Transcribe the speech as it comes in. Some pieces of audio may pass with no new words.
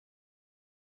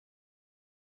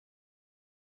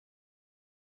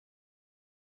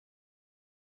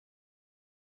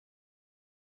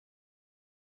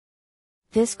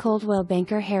This Coldwell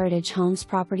Banker Heritage Homes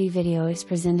property video is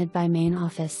presented by Main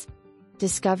Office.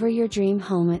 Discover your dream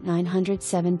home at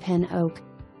 907 Penn Oak.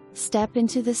 Step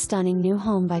into the stunning new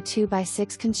home by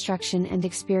 2x6 construction and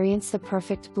experience the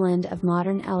perfect blend of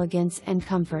modern elegance and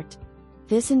comfort.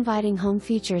 This inviting home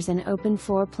features an open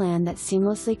floor plan that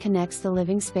seamlessly connects the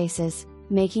living spaces,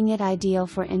 making it ideal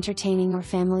for entertaining or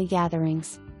family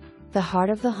gatherings. The heart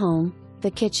of the home,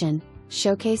 the kitchen,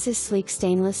 showcases sleek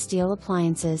stainless steel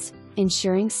appliances,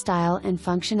 ensuring style and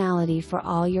functionality for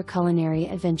all your culinary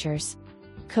adventures.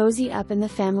 Cozy up in the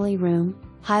family room,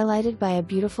 highlighted by a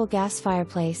beautiful gas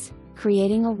fireplace,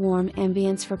 creating a warm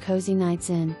ambience for cozy nights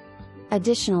in.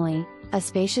 Additionally, a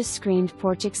spacious screened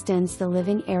porch extends the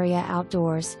living area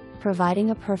outdoors, providing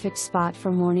a perfect spot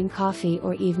for morning coffee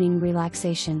or evening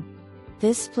relaxation.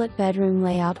 This split bedroom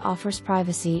layout offers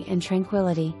privacy and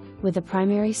tranquility, with the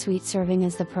primary suite serving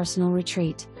as the personal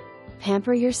retreat.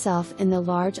 Pamper yourself in the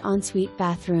large ensuite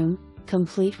bathroom,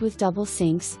 complete with double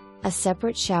sinks, a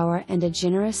separate shower and a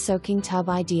generous soaking tub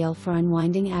ideal for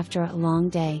unwinding after a long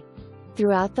day.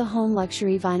 Throughout the home,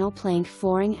 luxury vinyl plank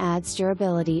flooring adds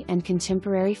durability and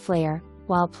contemporary flair,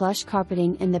 while plush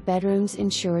carpeting in the bedrooms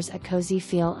ensures a cozy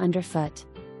feel underfoot.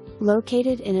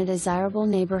 Located in a desirable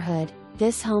neighborhood,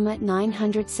 this home at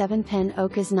 907 Penn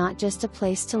Oak is not just a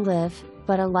place to live,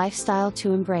 but a lifestyle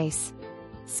to embrace.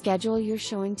 Schedule your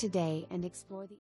showing today and explore the